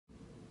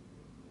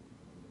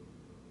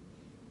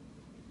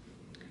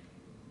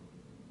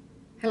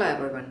Hello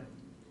everyone.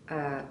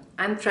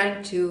 I'm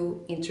trying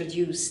to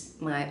introduce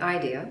my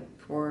idea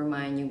for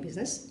my new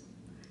business.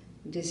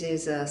 This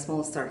is a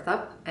small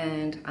startup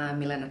and I'm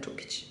Milena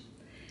Čukić.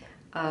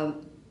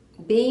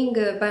 Being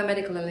a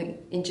biomedical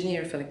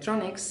engineer of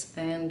electronics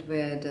and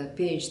with a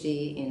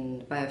PhD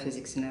in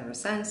biophysics and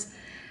neuroscience,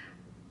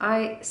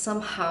 I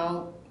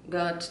somehow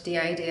got the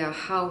idea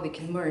how we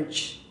can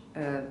merge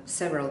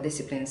several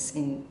disciplines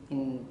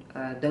in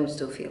those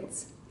two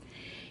fields.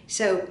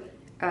 So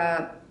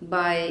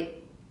by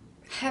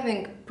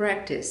having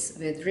practice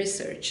with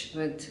research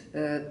with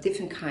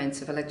different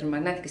kinds of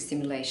electromagnetic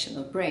stimulation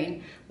of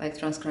brain, like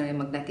transcranial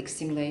magnetic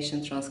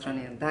stimulation,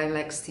 transcranial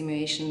dielectric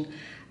stimulation,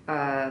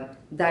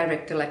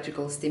 direct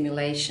electrical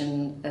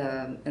stimulation,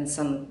 and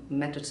some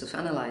methods of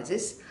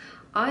analysis,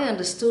 I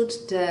understood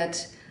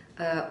that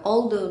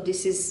although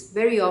this is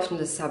very often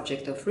the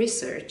subject of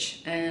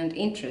research and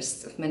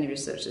interest of many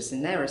researchers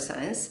in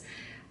neuroscience,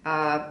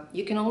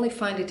 you can only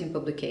find it in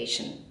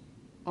publication.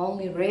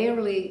 Only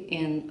rarely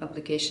in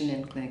application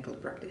in clinical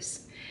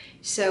practice.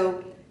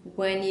 So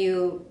when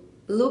you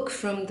look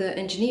from the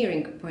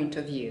engineering point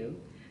of view,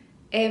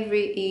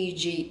 every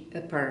EEG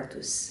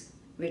apparatus,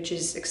 which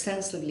is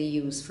extensively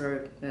used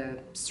for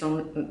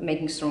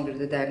making stronger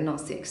the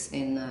diagnostics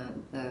in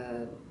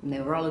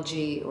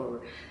neurology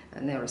or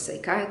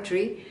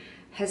neuropsychiatry,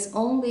 has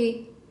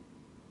only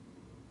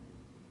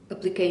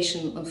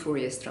application on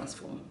Fourier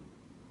transform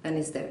and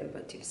its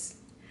derivatives.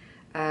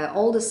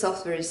 All the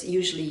softwares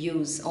usually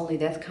use only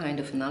that kind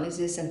of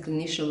analysis, and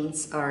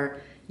clinicians are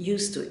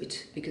used to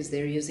it because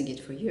they're using it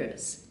for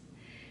years.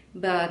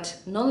 But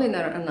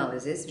nonlinear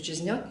analysis, which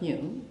is not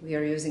new, we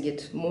are using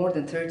it more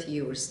than 30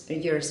 years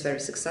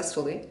very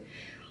successfully.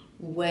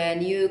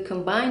 When you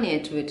combine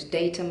it with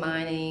data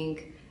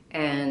mining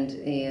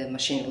and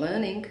machine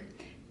learning,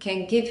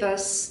 can give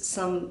us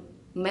some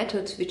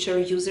methods which are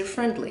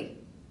user-friendly.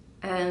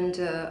 And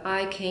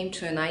I came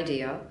to an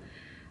idea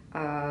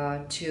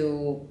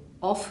to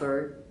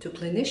offer to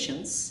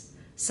clinicians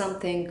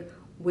something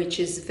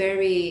which is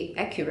very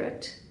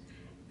accurate,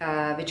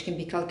 which can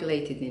be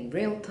calculated in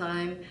real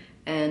time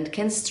and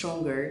can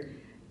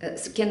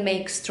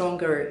make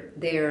stronger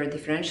their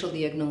differential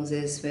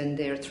diagnosis when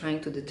they are trying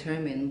to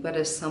determine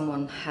whether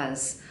someone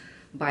has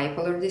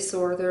bipolar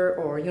disorder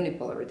or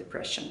unipolar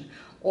depression,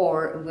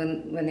 or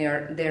when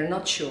they're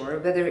not sure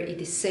whether it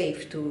is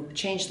safe to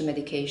change the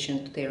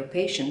medication to their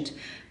patient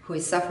who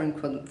is suffering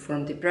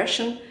from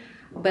depression,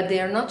 but they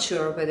are not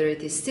sure whether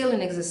it is still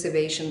in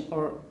exacerbation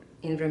or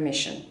in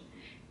remission.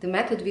 The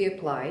method we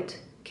applied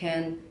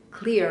can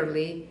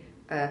clearly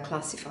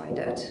classify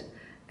that.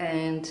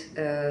 And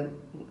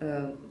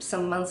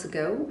some months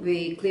ago,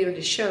 we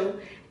clearly show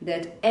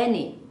that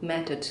any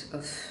method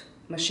of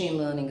machine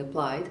learning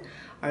applied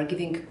are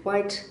giving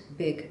quite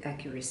big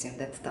accuracy in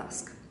that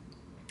task.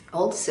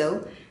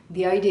 Also,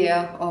 the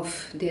idea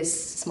of this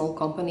small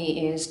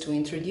company is to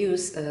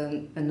introduce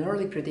an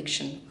early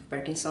prediction of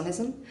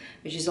Parkinsonism,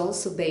 which is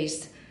also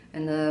based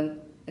on the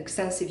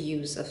extensive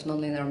use of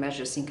nonlinear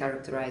measures in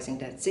characterizing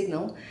that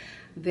signal,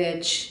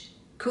 which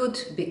could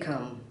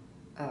become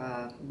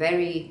a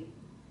very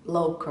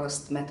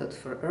low-cost method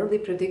for early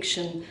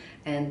prediction,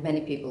 and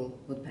many people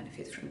would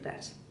benefit from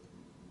that.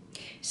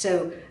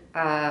 So,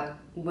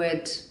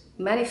 with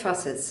many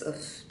facets of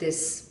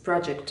this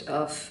project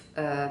of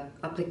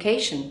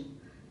application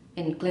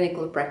in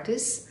clinical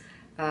practice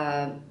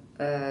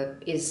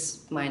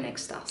is my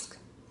next task.